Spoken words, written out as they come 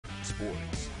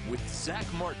Sports with Zach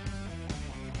Martin.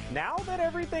 Now that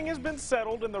everything has been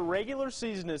settled and the regular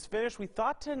season is finished, we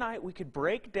thought tonight we could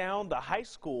break down the high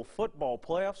school football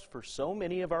playoffs for so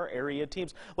many of our area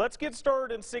teams. Let's get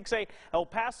started in 6A. El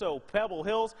Paso Pebble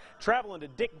Hills traveling to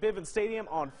Dick Bivens Stadium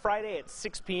on Friday at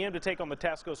 6 p.m. to take on the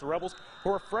Tascosa Rebels,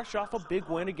 who are fresh off a big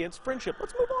win against Friendship.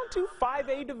 Let's move on to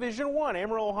 5A Division I.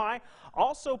 Amarillo High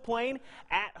also playing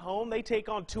at home. They take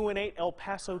on 2-8 El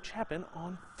Paso Chapin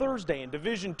on Thursday. In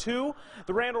Division II,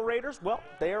 the Randall Raiders, well,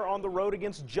 they are on the road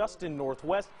against Justin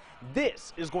Northwest.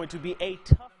 This is going to be a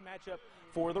tough matchup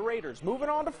for the Raiders. Moving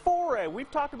on to 4A. We've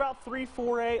talked about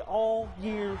 3-4A all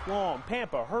year long.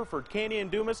 Pampa, Hereford, Canyon,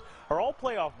 and Dumas are all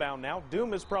playoff bound now.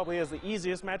 Dumas probably has the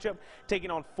easiest matchup, taking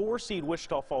on 4-seed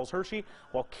Wichita Falls Hershey,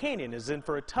 while Canyon is in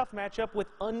for a tough matchup with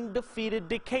undefeated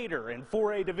Decatur. In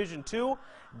 4A Division II,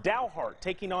 Dalhart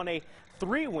taking on a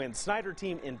 3-win Snyder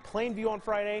team in Plainview on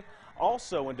Friday.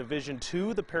 Also in Division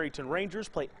II, the Perryton Rangers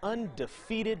play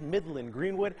undefeated Midland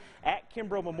Greenwood at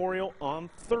Kimbrough Memorial on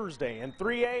Thursday. In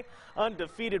 3A,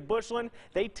 undefeated Bushland,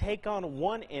 they take on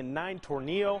 1-9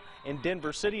 Tornillo in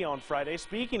Denver City on Friday.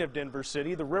 Speaking of Denver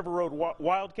City, the River Road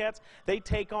Wildcats, they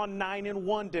take on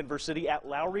 9-1 Denver City at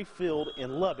Lowry Field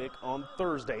in Lubbock on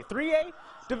Thursday. 3A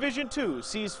Division II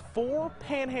sees 4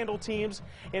 Panhandle teams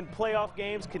in playoff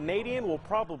games. Canadian will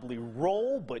probably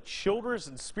roll, but Childers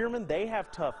and Spearman, they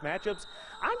have tough matchups.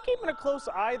 I'm keeping a close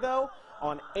eye, though,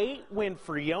 on 8-win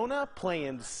Friona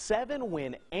playing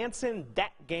 7-win Anson.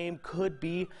 That game could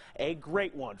be a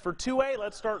great one. For 2A,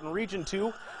 let's start in Region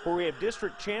 2, where we have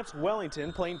district champs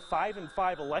Wellington playing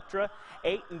 5-5 Electra,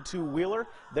 8-2 Wheeler.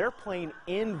 They're playing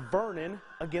in Vernon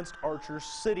against Archer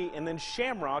City. And then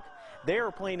Shamrock, they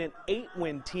are playing an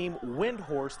 8-win team,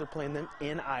 Windhorse. They're playing them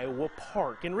in Iowa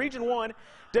Park. In Region 1,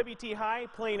 WT High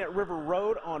playing at River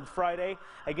Road on Friday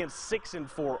against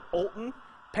 6-4 Olton.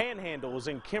 Panhandle is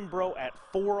in Kimbrough at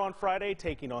 4 on Friday,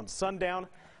 taking on Sundown.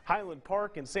 Highland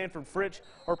Park and Sanford Fritch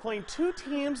are playing 2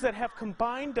 teams that have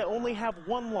combined to only have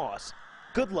 1 loss.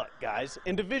 Good luck, guys.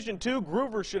 In Division II,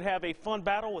 Groover should have a fun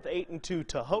battle with 8-2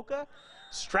 Tahoka.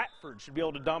 Stratford should be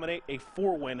able to dominate a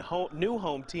 4-win new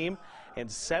home team. And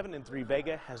 7-3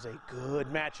 Vega has a good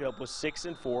matchup with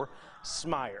 6-4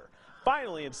 Smyre.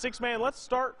 Finally, in 6-man, let's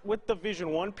start with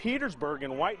Division I. Petersburg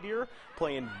and White Deer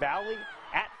playing Valley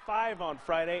at 5 on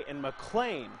Friday, and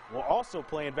McLean will also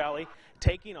play in Valley,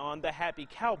 taking on the Happy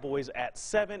Cowboys at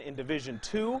 7 in Division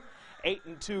II.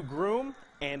 8-2 Groom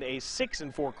and a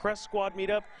 6-4 Crest Squad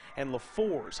meetup, and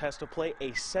LaForce has to play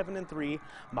a 7-3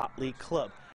 Motley Club.